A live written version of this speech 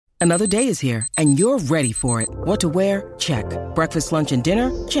Another day is here, and you're ready for it. What to wear? Check. Breakfast, lunch, and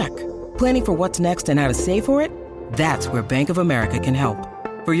dinner? Check. Planning for what's next and how to save for it? That's where Bank of America can help.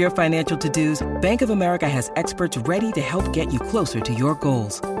 For your financial to-dos, Bank of America has experts ready to help get you closer to your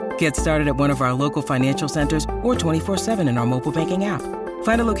goals. Get started at one of our local financial centers or 24/7 in our mobile banking app.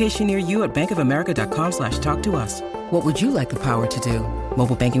 Find a location near you at bankofamerica.com/talktous. What would you like the power to do?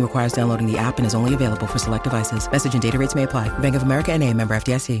 Mobile banking requires downloading the app and is only available for select devices. Message and data rates may apply. Bank of America N.A., member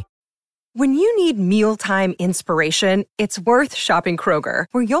FDIC. When you need mealtime inspiration, it's worth shopping Kroger,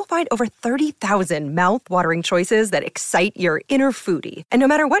 where you'll find over 30,000 mouth-watering choices that excite your inner foodie. And no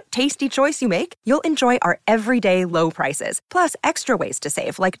matter what tasty choice you make, you'll enjoy our everyday low prices, plus extra ways to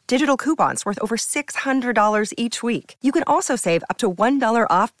save, like digital coupons worth over $600 each week. You can also save up to $1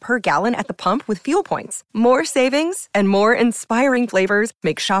 off per gallon at the pump with fuel points. More savings and more inspiring flavors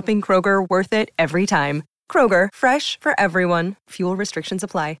make shopping Kroger worth it every time. Kroger, fresh for everyone. Fuel restrictions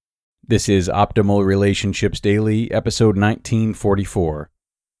apply. This is Optimal Relationships Daily, episode 1944.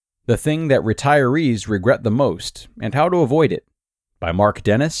 The Thing That Retirees Regret the Most and How to Avoid It, by Mark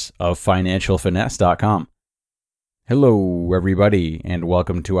Dennis of FinancialFinesse.com. Hello, everybody, and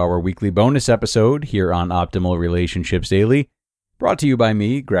welcome to our weekly bonus episode here on Optimal Relationships Daily, brought to you by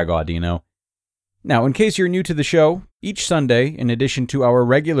me, Greg Audino. Now, in case you're new to the show, each Sunday, in addition to our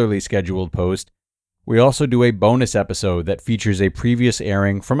regularly scheduled post, we also do a bonus episode that features a previous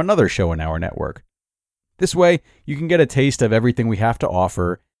airing from another show in our network. This way, you can get a taste of everything we have to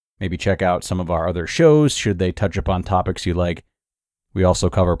offer, maybe check out some of our other shows should they touch upon topics you like. We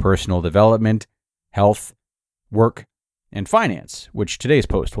also cover personal development, health, work, and finance, which today's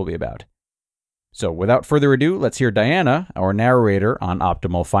post will be about. So without further ado, let's hear Diana, our narrator on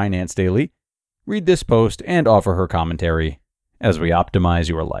Optimal Finance Daily, read this post and offer her commentary as we optimize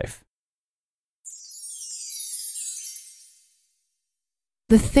your life.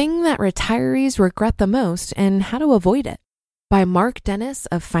 The Thing That Retirees Regret the Most and How to Avoid It, by Mark Dennis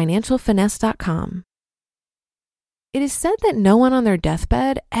of FinancialFinesse.com. It is said that no one on their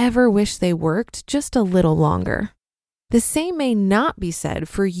deathbed ever wished they worked just a little longer. The same may not be said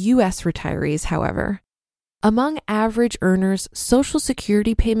for U.S. retirees, however. Among average earners, Social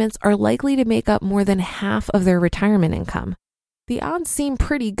Security payments are likely to make up more than half of their retirement income. The odds seem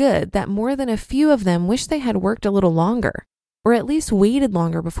pretty good that more than a few of them wish they had worked a little longer, or at least waited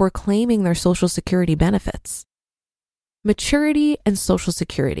longer before claiming their Social Security benefits. Maturity and Social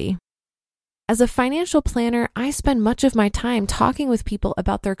Security. As a financial planner, I spend much of my time talking with people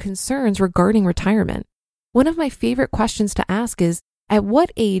about their concerns regarding retirement. One of my favorite questions to ask is, at what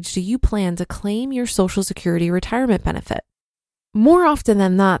age do you plan to claim your Social Security retirement benefit? More often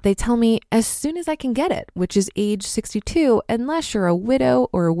than not, they tell me as soon as I can get it, which is age 62, unless you're a widow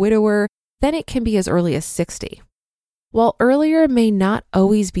or a widower, then it can be as early as 60. While earlier may not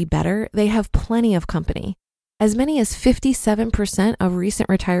always be better, they have plenty of company. As many as 57% of recent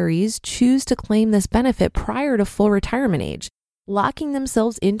retirees choose to claim this benefit prior to full retirement age, locking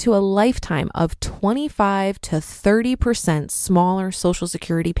themselves into a lifetime of 25 to 30% smaller Social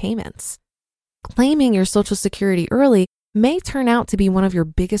Security payments. Claiming your Social Security early may turn out to be one of your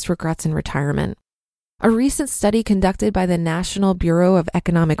biggest regrets in retirement. A recent study conducted by the National Bureau of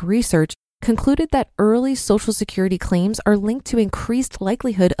Economic Research concluded that early Social Security claims are linked to increased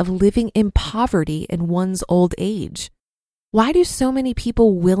likelihood of living in poverty in one's old age. Why do so many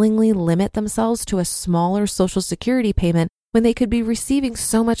people willingly limit themselves to a smaller Social Security payment when they could be receiving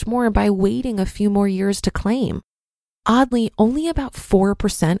so much more by waiting a few more years to claim? Oddly, only about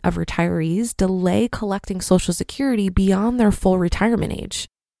 4% of retirees delay collecting Social Security beyond their full retirement age.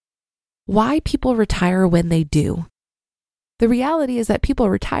 Why people retire when they do? The reality is that people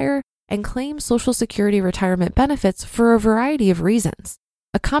retire and claim Social Security retirement benefits for a variety of reasons.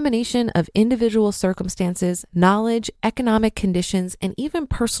 A combination of individual circumstances, knowledge, economic conditions, and even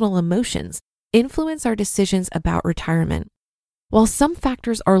personal emotions influence our decisions about retirement. While some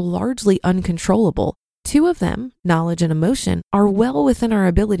factors are largely uncontrollable, two of them, knowledge and emotion, are well within our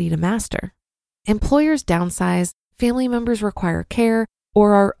ability to master. Employers downsize, family members require care,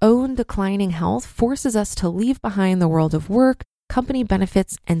 or our own declining health forces us to leave behind the world of work, company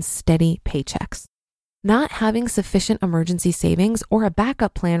benefits, and steady paychecks. Not having sufficient emergency savings or a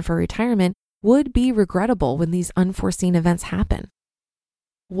backup plan for retirement would be regrettable when these unforeseen events happen.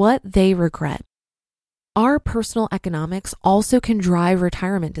 What they regret. Our personal economics also can drive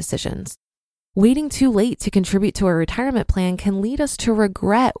retirement decisions. Waiting too late to contribute to a retirement plan can lead us to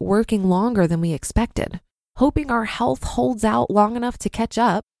regret working longer than we expected, hoping our health holds out long enough to catch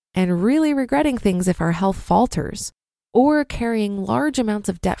up, and really regretting things if our health falters. Or carrying large amounts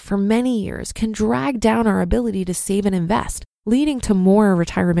of debt for many years can drag down our ability to save and invest, leading to more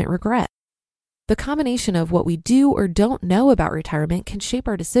retirement regret. The combination of what we do or don't know about retirement can shape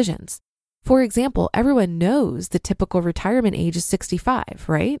our decisions. For example, everyone knows the typical retirement age is 65,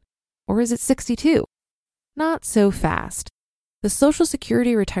 right? Or is it 62? Not so fast. The Social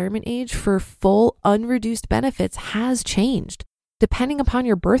Security retirement age for full unreduced benefits has changed. Depending upon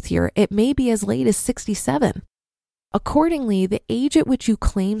your birth year, it may be as late as 67. Accordingly, the age at which you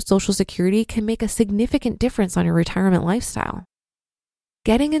claim Social Security can make a significant difference on your retirement lifestyle.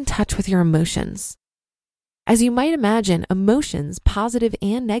 Getting in touch with your emotions. As you might imagine, emotions, positive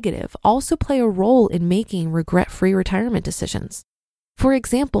and negative, also play a role in making regret-free retirement decisions. For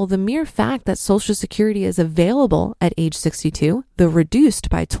example, the mere fact that Social Security is available at age 62, though reduced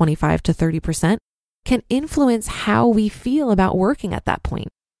by 25 to 30%, can influence how we feel about working at that point.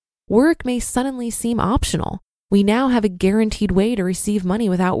 Work may suddenly seem optional. We now have a guaranteed way to receive money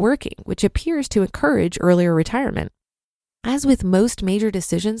without working, which appears to encourage earlier retirement. As with most major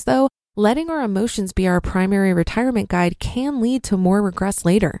decisions, though, letting our emotions be our primary retirement guide can lead to more regrets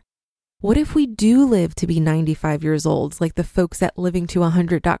later. What if we do live to be 95 years old, like the folks at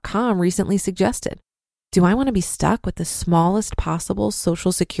livingto100.com recently suggested? Do I want to be stuck with the smallest possible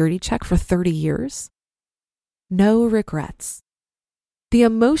Social Security check for 30 years? No regrets. The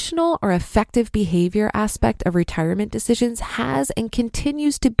emotional or affective behavior aspect of retirement decisions has and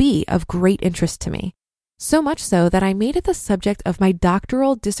continues to be of great interest to me. So much so that I made it the subject of my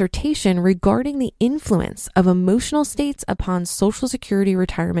doctoral dissertation regarding the influence of emotional states upon Social Security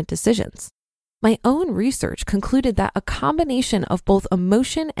retirement decisions. My own research concluded that a combination of both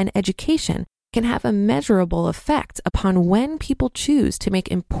emotion and education can have a measurable effect upon when people choose to make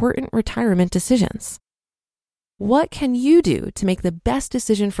important retirement decisions. What can you do to make the best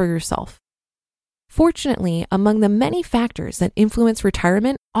decision for yourself? Fortunately, among the many factors that influence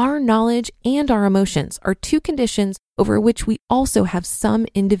retirement, our knowledge and our emotions are two conditions over which we also have some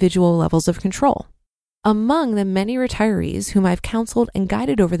individual levels of control. Among the many retirees whom I've counseled and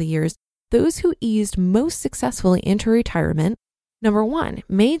guided over the years, those who eased most successfully into retirement, number one,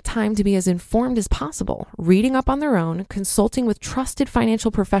 made time to be as informed as possible, reading up on their own, consulting with trusted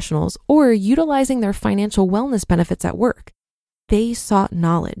financial professionals, or utilizing their financial wellness benefits at work. They sought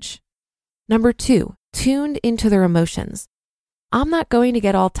knowledge. Number two, tuned into their emotions. I'm not going to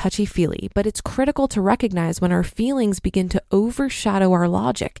get all touchy-feely, but it's critical to recognize when our feelings begin to overshadow our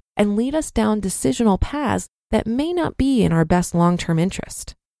logic and lead us down decisional paths that may not be in our best long-term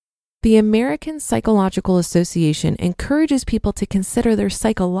interest. The American Psychological Association encourages people to consider their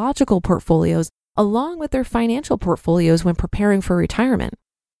psychological portfolios along with their financial portfolios when preparing for retirement.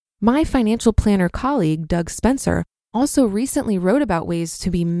 My financial planner colleague, Doug Spencer, also recently wrote about ways to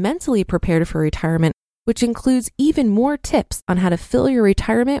be mentally prepared for retirement, which includes even more tips on how to fill your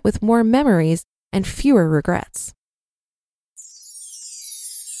retirement with more memories and fewer regrets.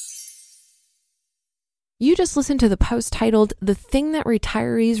 You just listened to the post titled "The Thing That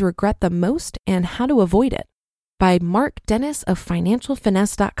Retirees Regret the Most and How to Avoid It" by Mark Dennis of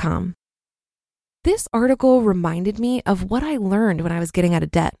FinancialFinesse.com. This article reminded me of what I learned when I was getting out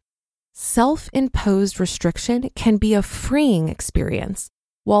of debt. Self-imposed restriction can be a freeing experience,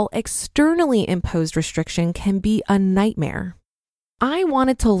 while externally imposed restriction can be a nightmare. I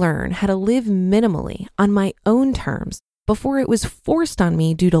wanted to learn how to live minimally on my own terms before it was forced on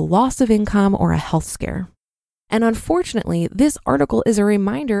me due to loss of income or a health scare. And unfortunately, this article is a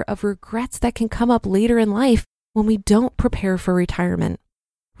reminder of regrets that can come up later in life when we don't prepare for retirement.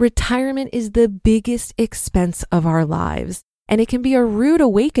 Retirement is the biggest expense of our lives. And it can be a rude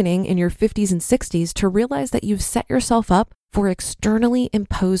awakening in your 50s and 60s to realize that you've set yourself up for externally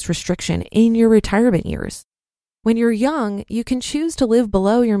imposed restriction in your retirement years. When you're young, you can choose to live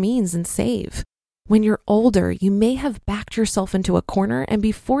below your means and save. When you're older, you may have backed yourself into a corner and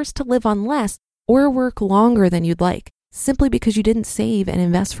be forced to live on less or work longer than you'd like, simply because you didn't save and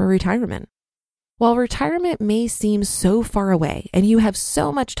invest for retirement. While retirement may seem so far away and you have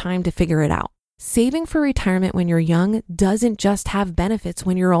so much time to figure it out, saving for retirement when you're young doesn't just have benefits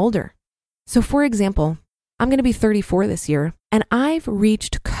when you're older. So for example, I'm going to be 34 this year, and I've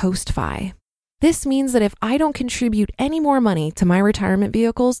reached Coast-Fi. This means that if I don't contribute any more money to my retirement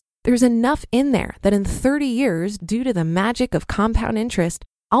vehicles, there's enough in there that in 30 years, due to the magic of compound interest,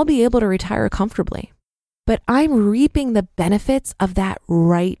 I'll be able to retire comfortably. But I'm reaping the benefits of that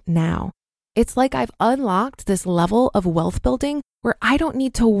right now. It's like I've unlocked this level of wealth building where I don't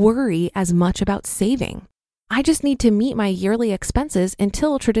need to worry as much about saving. I just need to meet my yearly expenses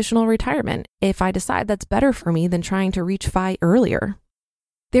until traditional retirement if I decide that's better for me than trying to reach FI earlier.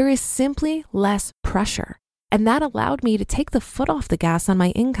 There is simply less pressure, and that allowed me to take the foot off the gas on my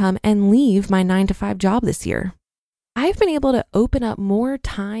income and leave my 9-to-5 job this year. I've been able to open up more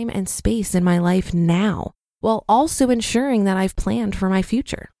time and space in my life now, while also ensuring that I've planned for my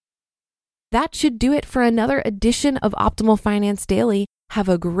future. That should do it for another edition of Optimal Finance Daily. Have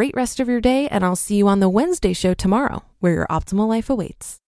a great rest of your day, and I'll see you on the Wednesday show tomorrow, where your optimal life awaits.